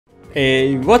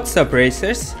Hey, what's up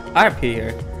racers? RP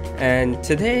here, and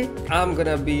today I'm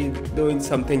gonna be doing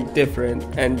something different,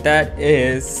 and that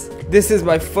is, this is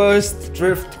my first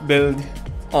drift build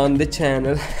on the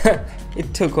channel.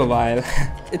 It took a while.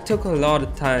 It took a lot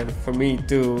of time for me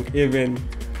to even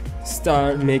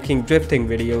start making drifting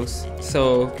videos.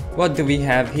 So what do we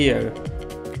have here?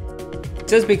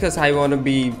 Just because I wanna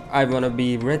be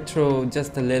retro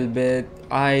just a little bit,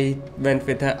 I went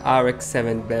with a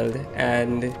RX7 build,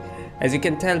 and as you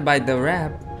can tell by the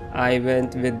wrap, I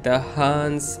went with the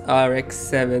Hans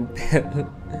RX7 build.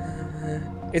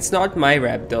 It's not my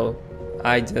wrap though,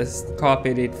 I just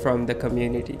copied it from the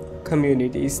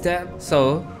communities tab.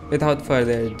 So without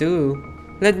further ado,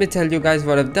 let me tell you guys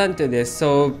what I've done to this.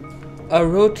 So a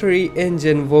rotary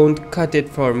engine won't cut it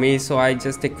for me, so I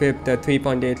just equipped a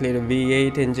 3.8 liter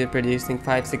V8 engine producing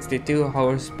 562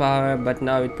 horsepower, but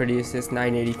now it produces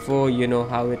 984. You know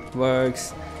how it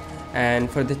works.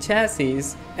 And for the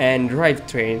chassis and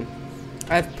drivetrain,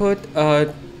 I've put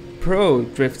a Pro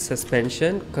drift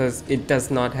suspension because it does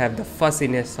not have the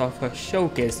fussiness of a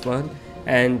showcase one,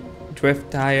 and drift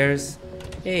tires.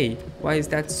 Hey, why is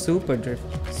that super drift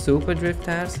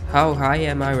tires? How high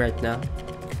am I right now?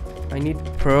 I need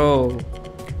Pro,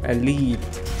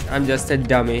 Elite. I'm just a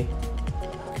dummy.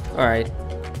 Alright,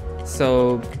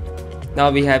 so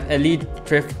now we have Elite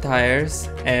drift tires,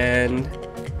 and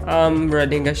I'm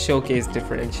running a showcase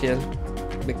differential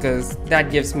because that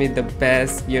gives me the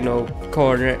best, you know,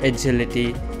 corner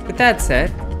agility. With that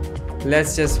said,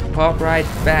 let's just hop right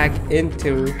back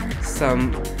into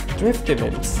some drift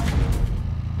events.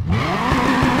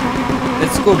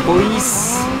 Let's go,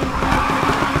 boys.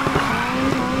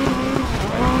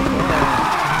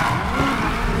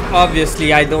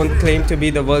 Obviously, I don't claim to be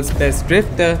the world's best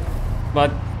drifter, but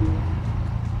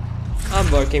I'm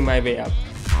working my way up.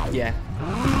 Yeah.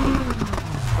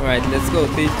 Alright, let's go.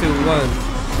 3, 2, 1.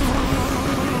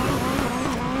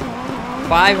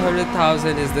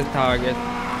 500,000 is the target.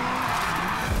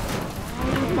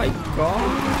 Oh my god.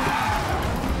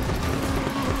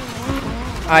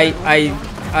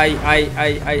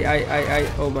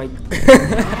 Oh my god.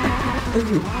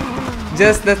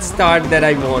 Just that start that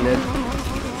I wanted.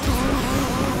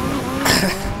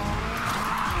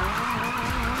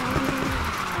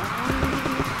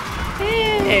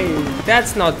 Hey,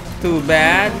 that's not too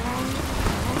bad.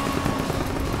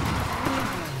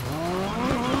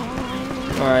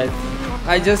 Alright,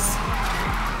 I just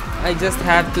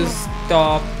have to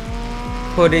stop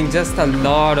putting just a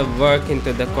lot of work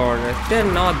into the corners. They're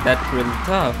not that really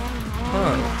tough,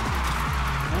 huh?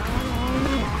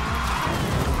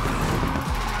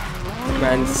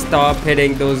 Man, stop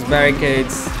hitting those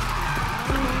barricades.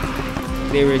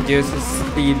 They reduce the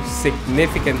speed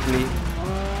significantly.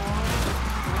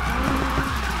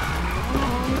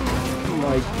 Oh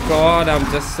my god, I'm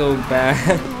just so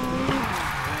bad.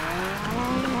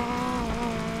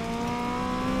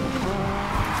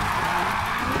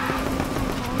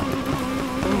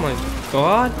 Oh my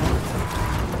god,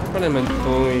 what am I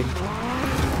doing?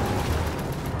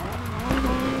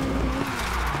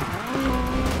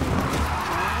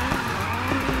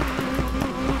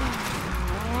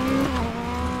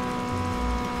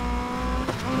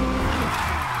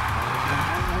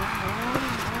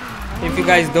 If you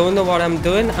guys don't know what I'm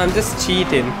doing, I'm just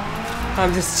cheating.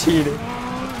 I'm just cheating.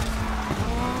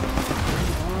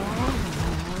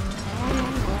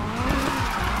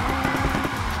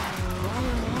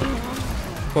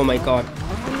 Oh my god.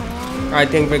 I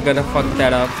think we're gonna fuck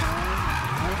that up.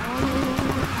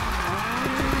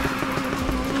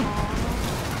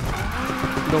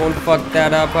 Don't fuck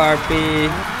that up, RP.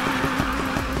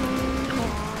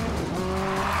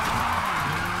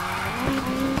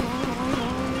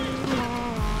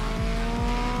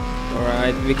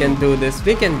 Alright, we can do this.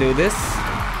 We can do this.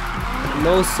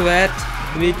 No sweat.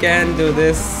 We can do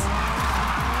this.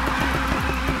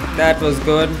 That was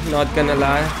good, not gonna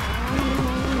lie.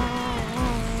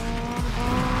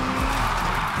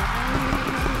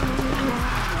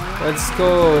 Let's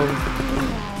go.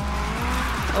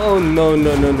 Oh no,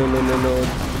 no, no, no, no, no, no.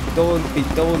 Don't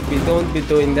be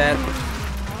doing that.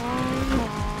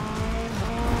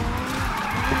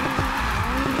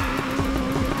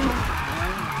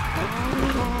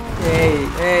 Hey,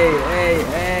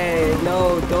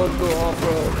 no, don't go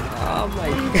off-road. Oh my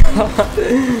god.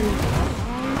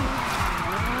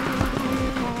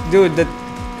 Dude,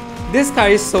 this car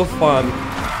is so fun.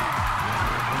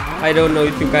 I don't know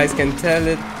if you guys can tell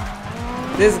it.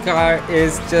 This car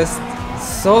is just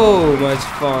so much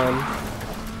fun.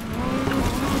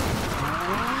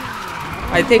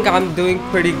 I think I'm doing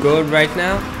pretty good right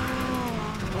now.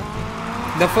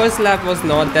 The first lap was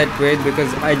not that great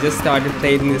because I just started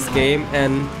playing this game,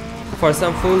 and for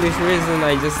some foolish reason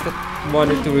I just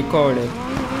wanted to record it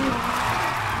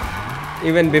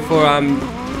even before I'm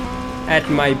at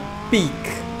my peak.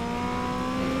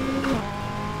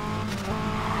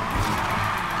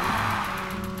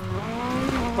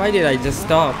 Why did I just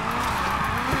stop?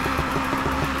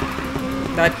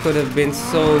 That could have been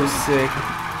so sick.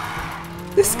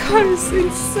 This car is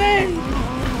insane.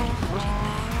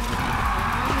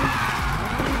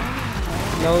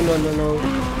 No.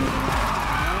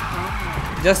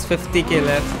 Just 50k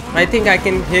left. I think I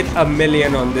can hit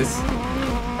 1,000,000 on this.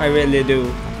 I really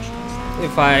do.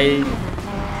 If I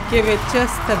give it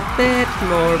just a bit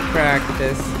more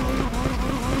practice.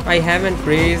 I haven't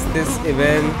raced this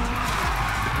event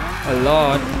a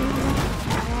lot.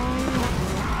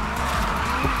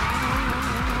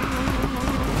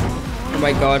 Oh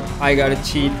my god, I gotta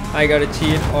cheat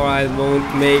or I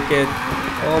won't make it.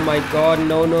 Oh my god,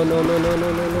 no.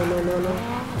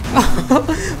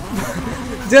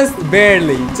 Just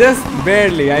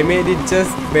barely, I made it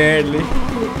just barely.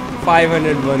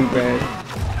 501 grand.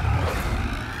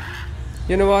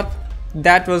 You know what?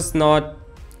 That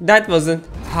wasn't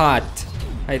hard,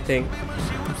 I think.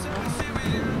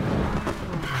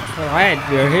 Alright,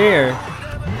 we're here.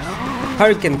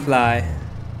 Hurricane fly.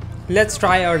 Let's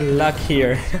try our luck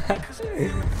here.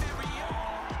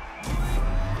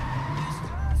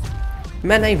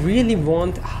 Man, I really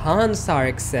want Mazda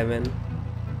RX7.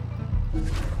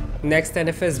 Next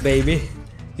NFS, baby.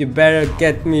 You better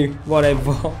get me what I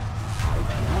want.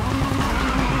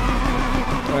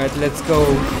 Alright, let's go.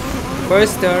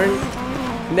 First turn.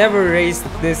 Never raced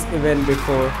this event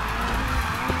before.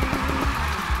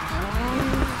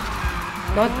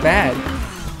 Not bad.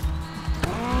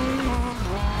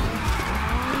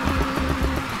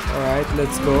 Alright,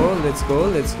 let's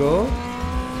go.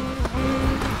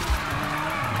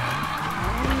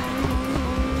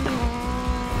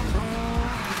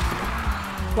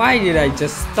 Why did I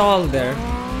just stall there?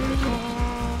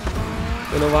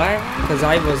 You know why? Because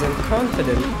I wasn't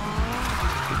confident.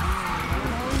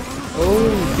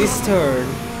 Oh, this turn.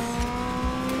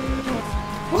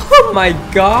 Oh my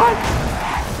god!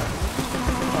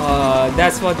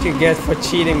 That's what you get for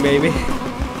cheating, baby.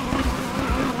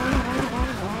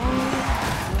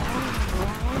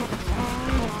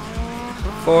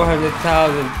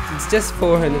 $400,000. It's just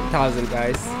 400,000,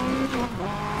 guys.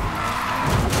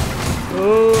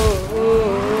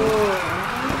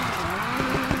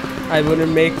 I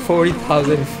wouldn't make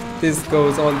 40,000 if this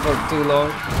goes on for too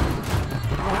long.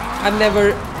 I've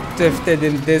never drifted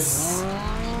in this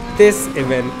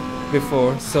event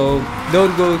before, so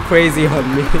don't go crazy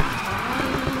on me.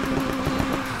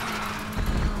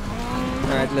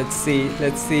 Alright, let's see.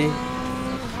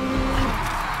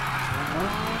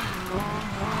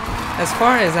 As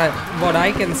far as what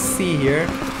I can see here,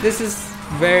 this is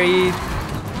very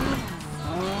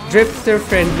drifter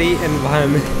friendly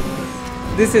environment.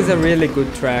 This is a really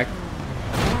good track.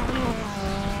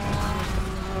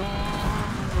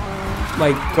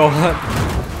 My god,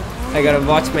 I gotta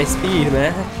watch my speed,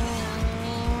 man.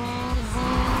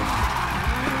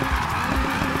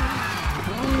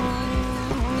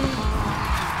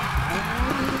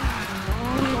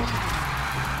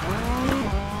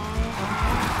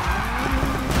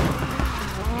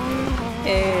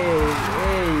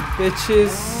 Hey,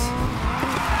 bitches.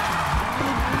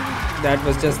 That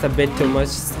was just a bit too much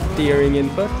steering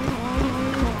input.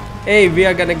 Hey, we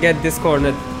are gonna get this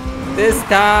corner this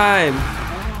time.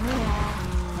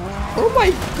 Oh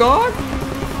my god.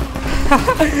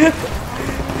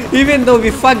 Even though we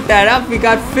fucked that up, we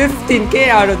got 15k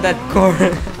out of that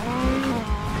corner.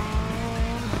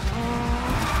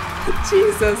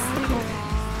 Jesus.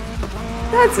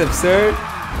 That's absurd.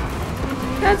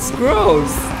 That's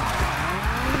gross.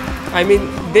 I mean,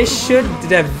 they should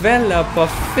develop a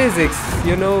physics,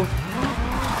 you know,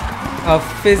 a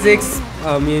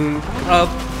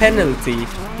penalty.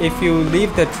 If you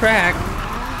leave the track,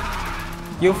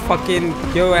 your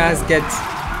ass gets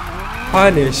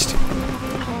punished.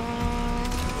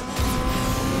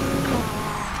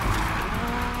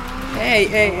 Hey,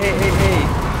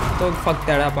 don't fuck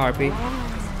that up, RP.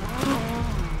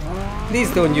 Please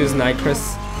don't use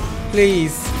nitrous.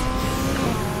 Please.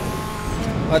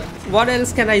 But what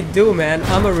else can I do, man?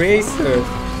 I'm a racer.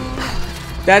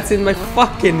 That's in my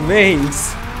fucking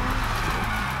veins.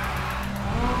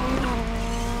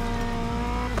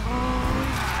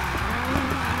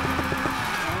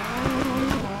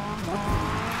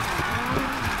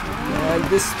 Man,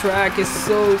 this track is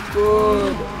so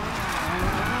good.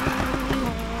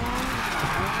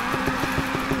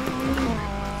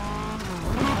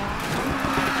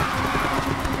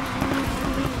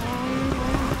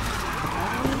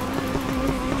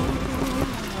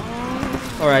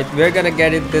 Alright, we're gonna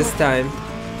get it this time.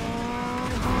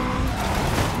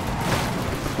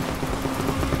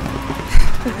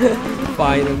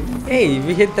 Finally. Hey,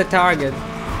 we hit the target.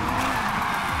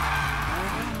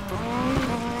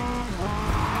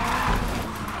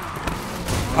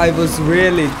 I was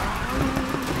really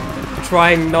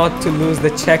trying not to lose the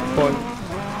checkpoint.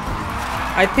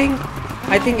 I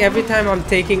think every time I'm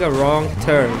taking a wrong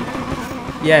turn.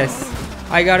 Yes,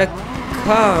 I gotta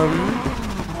come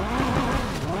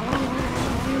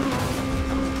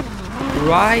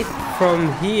right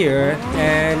from here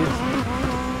and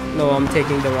no, I'm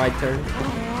taking the right turn.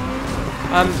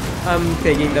 I'm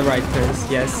taking the right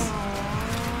turns, yes.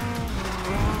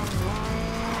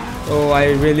 Oh,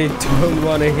 I really don't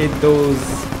want to hit those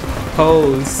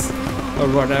poles or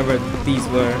whatever these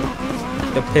were.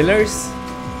 The pillars?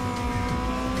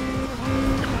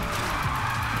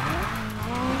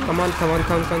 Come on, come on,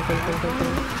 come.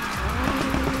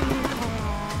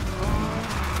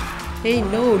 Hey,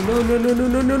 no.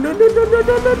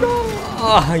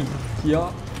 Ah,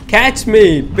 yeah. Catch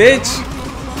me, bitch!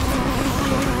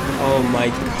 Oh my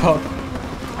god.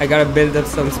 I gotta build up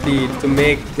some speed to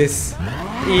make this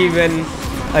even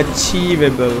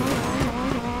achievable.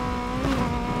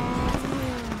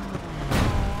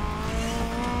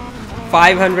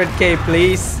 $500K,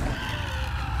 please.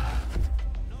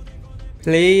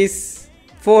 Please.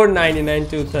 $499,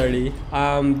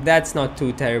 $230. That's not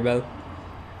too terrible.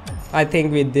 I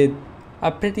think we did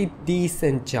a pretty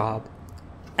decent job.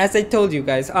 As I told you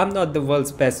guys, I'm not the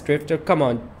world's best drifter. Come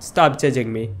on, stop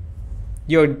judging me.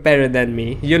 You're better than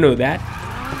me. You know that.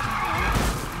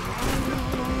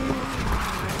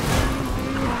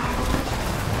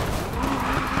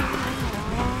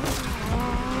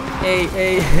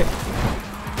 Hey.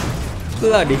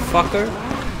 Bloody fucker.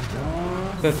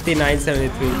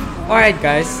 59.73. Alright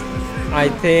guys, I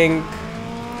think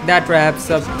that wraps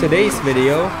up today's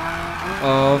video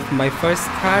of my first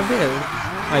car build.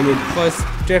 I mean first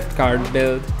drift car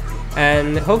build.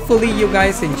 And hopefully you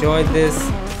guys enjoyed this.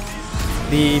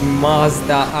 The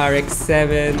Mazda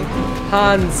RX7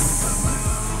 Hans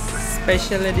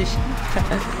Special Edition.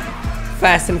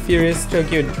 Fast and Furious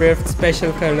Tokyo Drift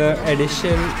Special Color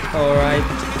Edition. Alright,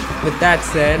 with that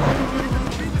said,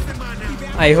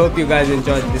 I hope you guys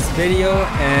enjoyed this video,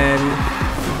 and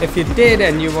if you did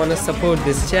and you want to support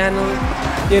this channel,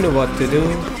 you know what to do,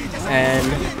 and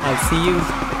I'll see you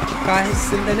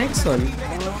guys in the next one.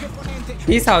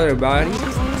 Peace out everybody.